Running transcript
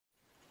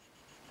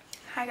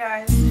Hi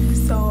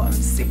guys, so I'm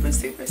super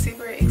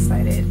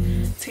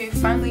excited to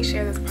finally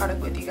share this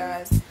product with you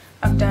guys.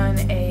 I've done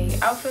a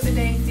outfit of the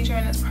day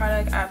featuring this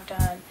product. I've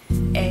done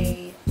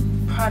a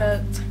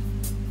product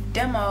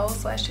demo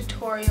 /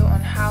 tutorial on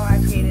how I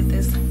created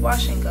this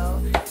wash and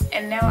go,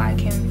 and now I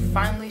can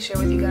finally share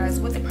with you guys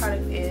what the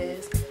product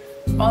is,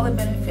 all the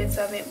benefits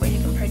of it, where you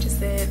can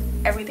purchase it,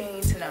 everything you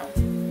need to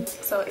know.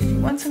 So if you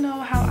want to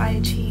know how I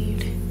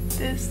achieved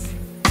this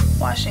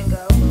wash and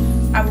go,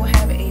 I will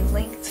have a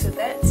link to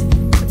that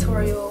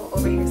tutorial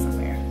over here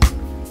somewhere.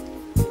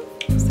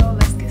 So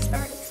let's get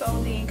started. So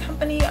the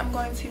company I'm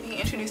going to be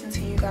introducing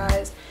to you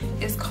guys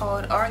is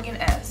called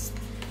ArganEsque,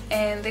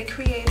 and they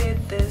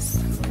created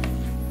this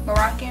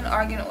Moroccan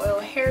argan oil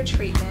hair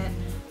treatment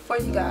for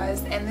you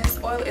guys, and this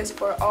oil is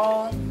for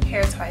all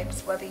hair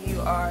types, whether you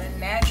are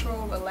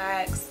natural,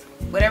 relaxed,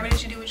 whatever it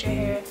is you do with your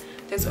hair,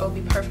 this oil will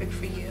be perfect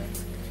for you.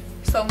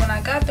 So when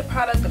I got the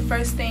product, the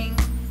first thing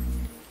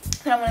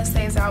that I want to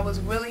say is I was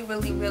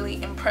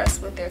really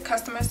impressed with their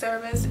customer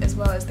service as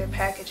well as their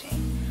packaging.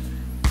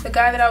 The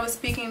guy that I was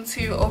speaking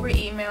to over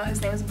email,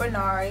 his name is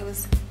Bernard. He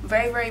was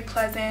very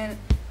pleasant,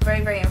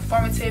 very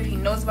informative. He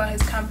knows about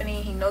his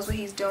company, he knows what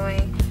he's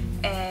doing,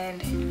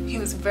 and he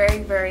was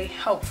very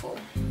helpful.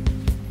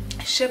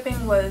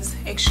 Shipping was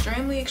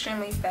extremely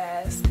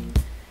fast.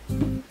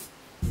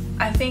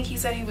 I think he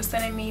said he was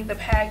sending me the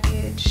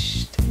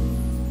package,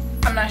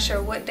 I'm not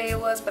sure what day it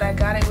was, but I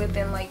got it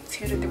within like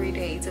 2 to 3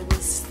 days. It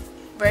was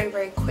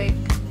very quick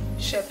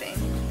shipping.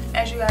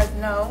 As you guys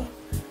know,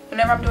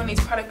 whenever I'm doing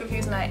these product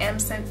reviews and I am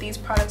sent these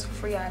products for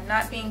free, I'm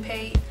not being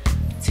paid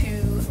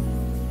to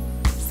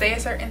say a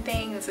certain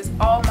thing. This is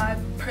all my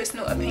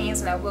personal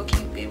opinions, and I will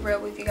keep it real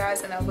with you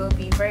guys, and I will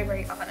be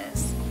very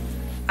honest.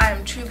 I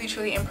am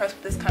truly impressed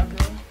with this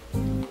company.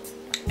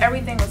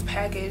 Everything was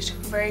packaged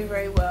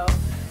very well.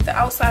 The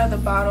outside of the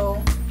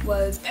bottle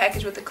was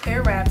packaged with a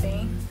clear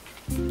wrapping.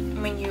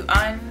 When you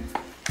unbox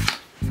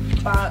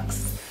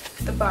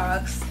the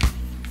box,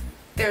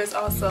 there's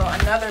also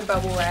another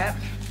bubble wrap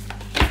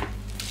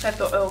that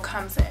the oil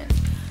comes in.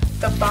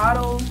 The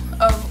bottle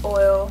of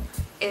oil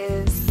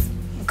is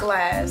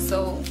glass,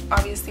 so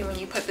obviously when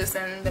you put this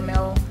in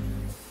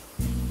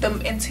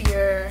into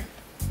your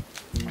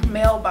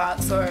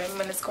mailbox or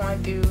when it's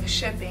going through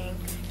shipping,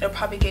 it'll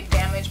probably get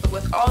damaged. But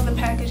with all the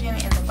packaging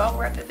and the bubble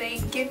wrap that they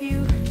give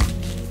you,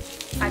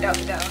 I doubt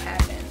that'll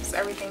happen. So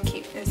everything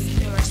is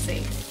pretty much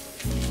safe.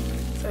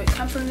 So it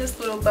comes in this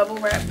little bubble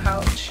wrap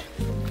pouch,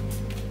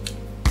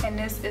 and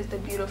this is the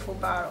beautiful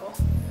bottle.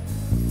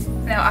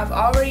 Now I've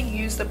already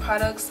used the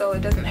product, so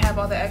it doesn't have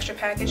all the extra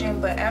packaging,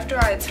 but after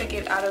I took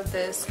it out of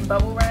this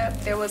bubble wrap,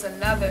 there was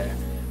another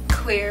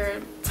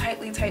clear,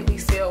 tightly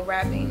sealed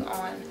wrapping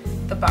on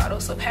the bottle.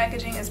 So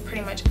packaging is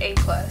pretty much A+.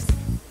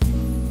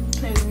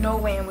 There's no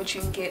way in which you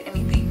can get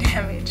anything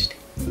damaged.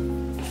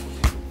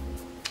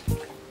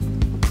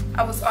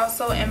 I was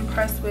also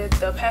impressed with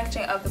the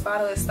packaging of the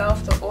bottle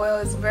itself. The oil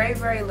is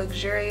very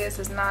luxurious.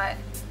 It's not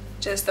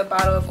just a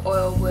bottle of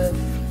oil with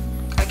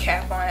a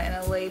cap on it and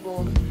a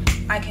label.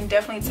 I can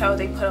definitely tell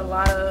they put a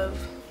lot of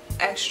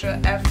extra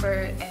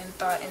effort and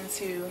thought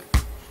into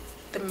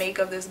the make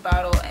of this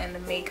bottle and the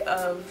make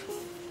of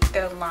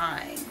their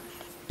line.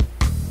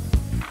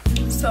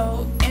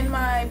 So in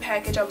my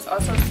package, I was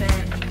also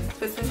sent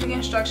specific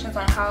instructions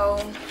on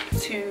how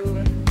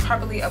to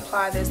properly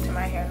apply this to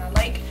my hair. And I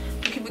like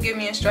when people give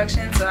me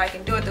instructions so I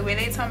can do it the way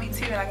they tell me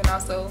to, and I can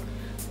also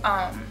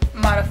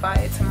modify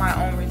it to my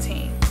own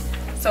routine.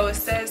 So it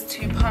says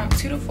to pump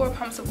 2 to 4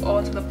 pumps of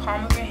oil to the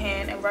palm of your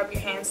hand and rub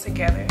your hands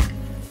together.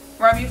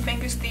 Rub your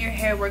fingers through your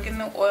hair, working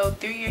the oil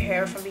through your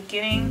hair from the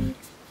beginning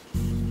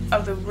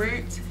of the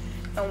root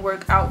and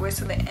work outwards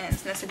to the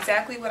ends. And that's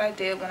exactly what I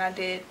did when I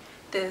did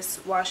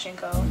this wash and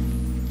go.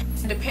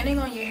 Depending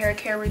on your hair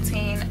care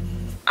routine,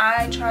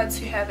 I tried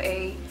to have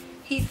a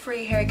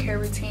heat-free hair care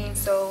routine.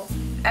 So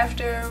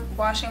after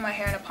washing my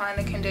hair and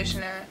applying the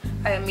conditioner,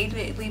 I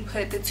immediately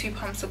put the 2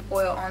 pumps of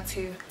oil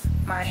onto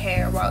my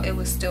hair while it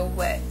was still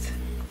wet.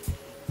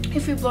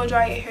 If you blow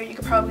dry your hair, you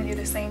could probably do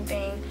the same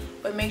thing,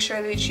 but make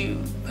sure that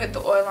you put the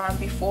oil on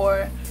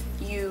before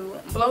you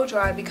blow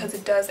dry, because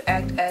it does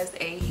act as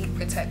a heat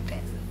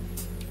protectant.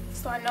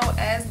 So I know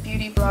as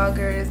beauty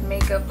bloggers,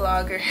 makeup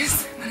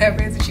bloggers,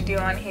 whatever it is that you do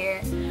on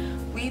here,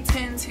 we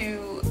tend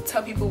to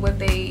tell people what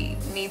they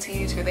need to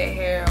use for their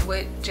hair,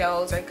 what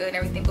gels are good and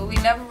everything, but we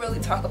never really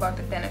talk about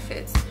the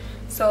benefits.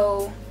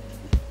 So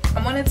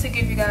I wanted to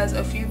give you guys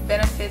a few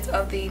benefits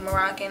of the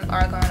Moroccan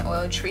argan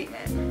oil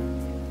treatment.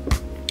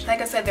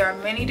 Like I said, there are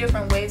many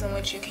different ways in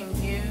which you can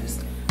use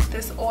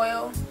this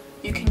oil.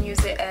 You can use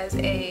it as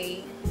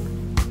a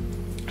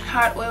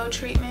hot oil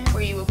treatment,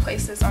 where you will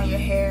place this on your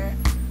hair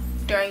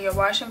during your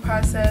washing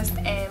process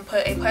and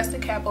put a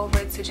plastic cap over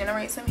it to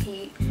generate some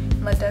heat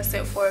and let that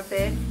sit for a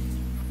bit.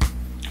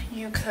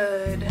 You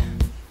could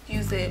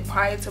use it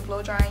prior to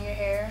blow drying your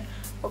hair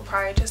or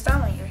prior to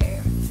styling your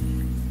hair,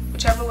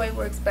 whichever way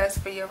works best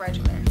for your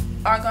regimen.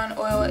 Argan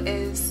oil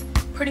is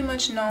pretty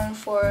much known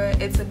for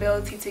its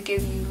ability to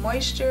give you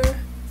moisture,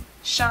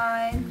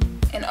 shine,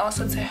 and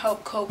also to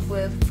help cope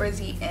with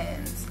frizzy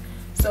ends.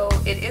 So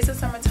it is the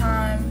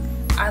summertime.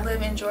 I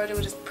live in Georgia,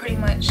 which is pretty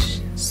much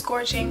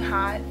scorching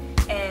hot,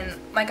 and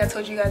like I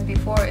told you guys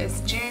before, it's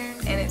June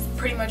and it's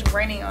pretty much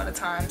raining all the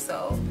time,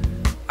 so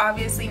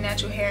obviously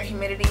natural hair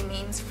humidity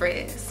means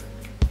frizz.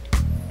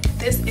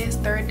 This is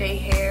third day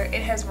hair.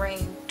 It has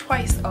rained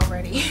twice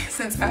already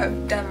since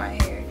I've done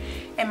my hair,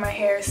 and my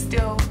hair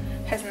still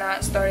has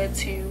not started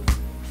to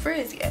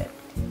frizz yet.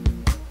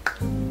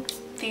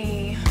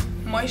 The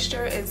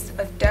moisture is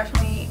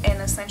definitely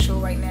an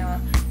essential right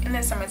now in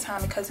the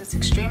summertime because it's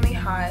extremely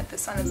hot. The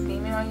sun is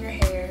beaming on your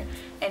hair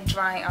and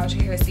drying out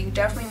your hair, so you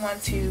definitely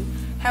want to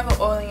have an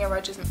oil in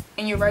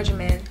your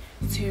regimen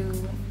to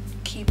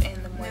keep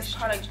in the moisture. This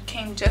product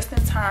came just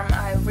in time.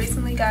 I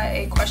recently got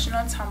a question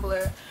on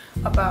Tumblr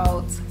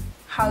about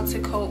how to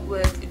cope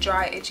with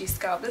dry, itchy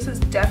scalp. This is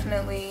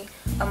definitely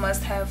a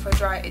must-have for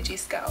dry, itchy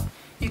scalp.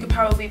 You could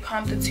probably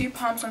pump the 2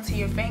 pumps onto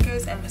your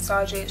fingers and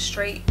massage it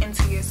straight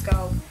into your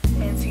scalp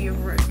and into your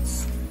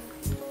roots.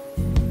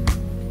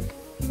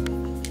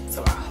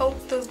 So I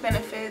hope those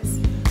benefits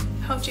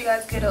helped you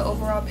guys get an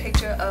overall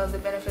picture of the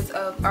benefits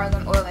of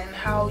argan oil and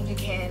how you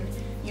can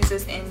use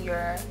this in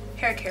your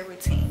hair care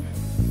routine.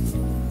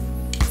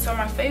 So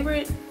my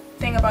favorite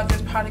thing about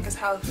this product is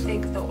how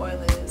thick the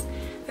oil is.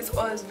 This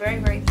oil is very,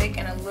 very thick,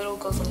 and a little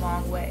goes a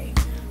long way.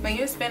 When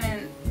you're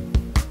spending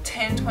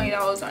 $10,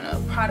 $20 on a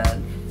product,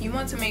 you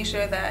want to make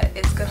sure that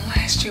it's going to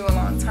last you a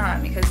long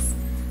time, because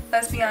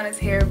let's be honest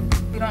here,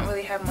 we don't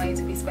really have money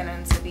to be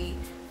spending to be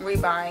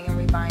rebuying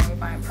and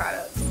rebuying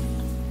products.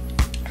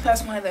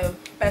 That's one of the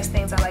best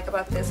things I like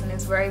about this, and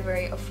it's very,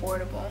 very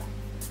affordable.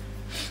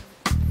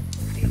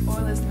 The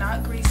oil is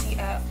not greasy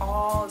at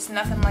all. It's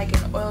nothing like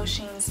an oil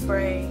sheen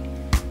spray.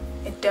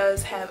 It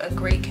does have a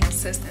great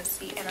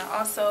consistency, and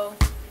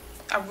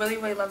I really,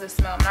 really love the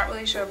smell. I'm not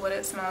really sure what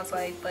it smells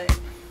like, but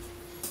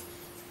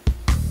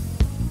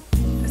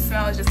the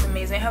smell is just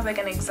amazing. It has like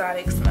an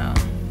exotic smell.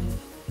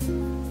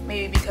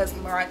 Maybe because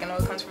Moroccan oil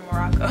comes from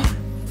Morocco.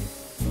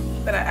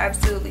 But I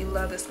absolutely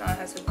love the smell. It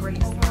has a great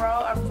smell.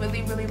 Overall, I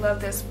really, really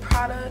love this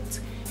product,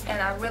 and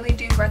I really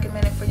do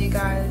recommend it for you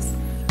guys.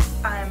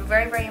 I'm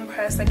very, very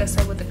impressed, like I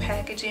said, with the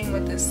packaging,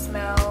 with the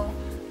smell,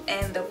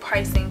 and the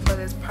pricing for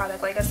this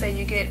product. Like I said,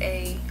 you get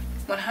a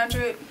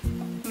 100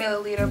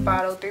 milliliter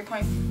bottle,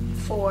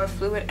 3.4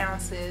 fluid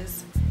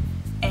ounces,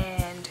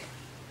 and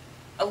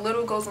a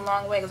little goes a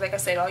long way, because like I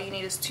said, all you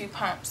need is 2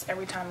 pumps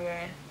every time you're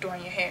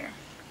doing your hair.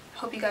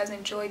 Hope you guys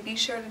enjoyed. Be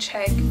sure to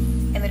check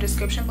in the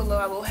description below.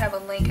 I will have a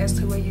link as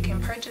to where you can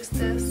purchase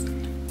this.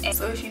 And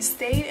so if you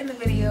stayed in the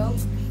video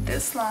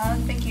this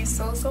long, thank you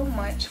so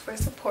much for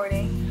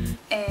supporting,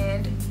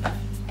 and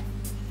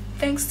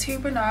thanks to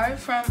Bernard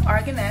from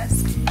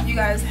ArganEsque. You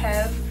guys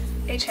have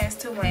a chance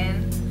to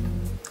win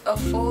a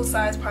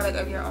full-size product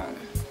of your own.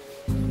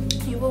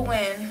 You will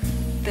win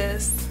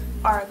this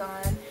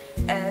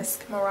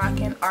ArganEsque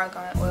Moroccan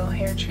Argan oil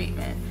hair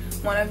treatment,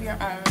 one of your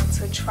own,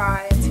 to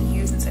try to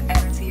use and to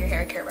add into your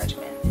hair care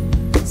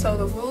regimen. So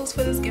the rules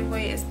for this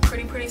giveaway is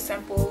pretty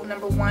simple.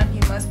 Number 1,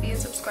 you must be a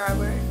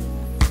subscriber.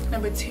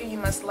 Number 2, you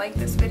must like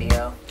this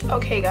video.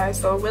 Okay guys,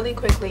 so really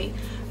quickly,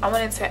 I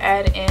wanted to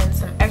add in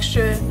some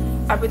extra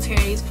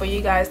opportunities for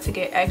you guys to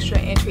get extra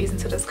entries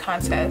into this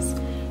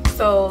contest.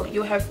 So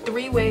you'll have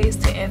 3 ways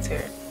to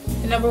enter.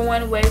 The number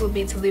 1 way would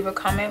be to leave a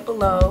comment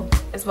below,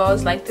 as well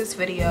as like this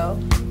video.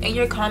 In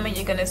your comment,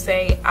 you're going to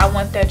say, I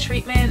want that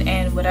treatment,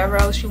 and whatever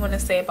else you want to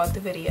say about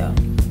the video.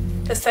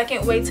 The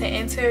second way to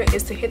enter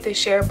is to hit the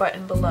share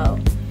button below.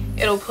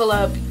 It'll pull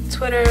up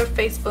Twitter,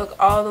 Facebook,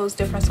 all those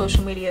different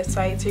social media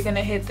sites. You're going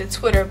to hit the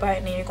Twitter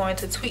button and you're going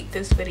to tweet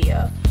this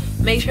video.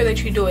 Make sure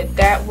that you do it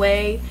that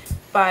way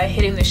by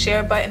hitting the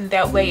share button.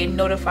 That way it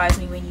notifies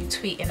me when you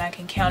tweet and I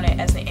can count it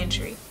as an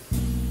entry.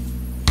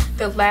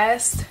 The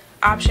last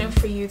option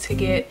for you to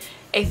get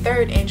a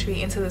 3rd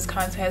entry into this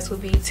contest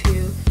would be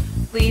to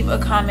leave a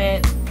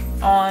comment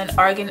on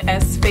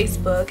ArganEsque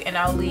Facebook, and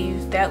I'll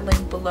leave that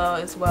link below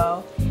as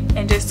well,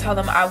 and just tell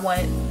them I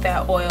want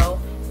that oil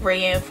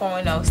Rayanne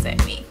 410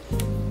 sent me.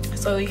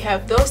 So you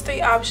have those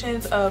 3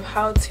 options of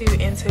how to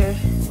enter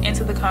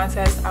into the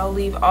contest. I'll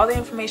leave all the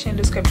information in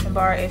the description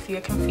bar if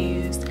you're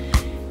confused,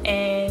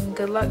 and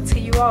good luck to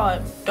you all.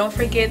 Don't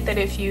forget that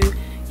if you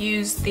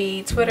use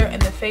the Twitter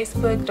and the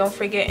Facebook, don't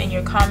forget in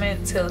your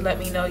comment to let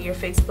me know your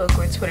Facebook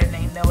or Twitter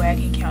name. That way I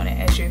can count it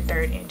as your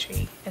 3rd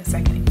entry and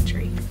 2nd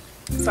entry.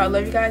 So I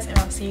love you guys, and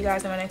I'll see you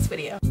guys in my next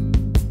video.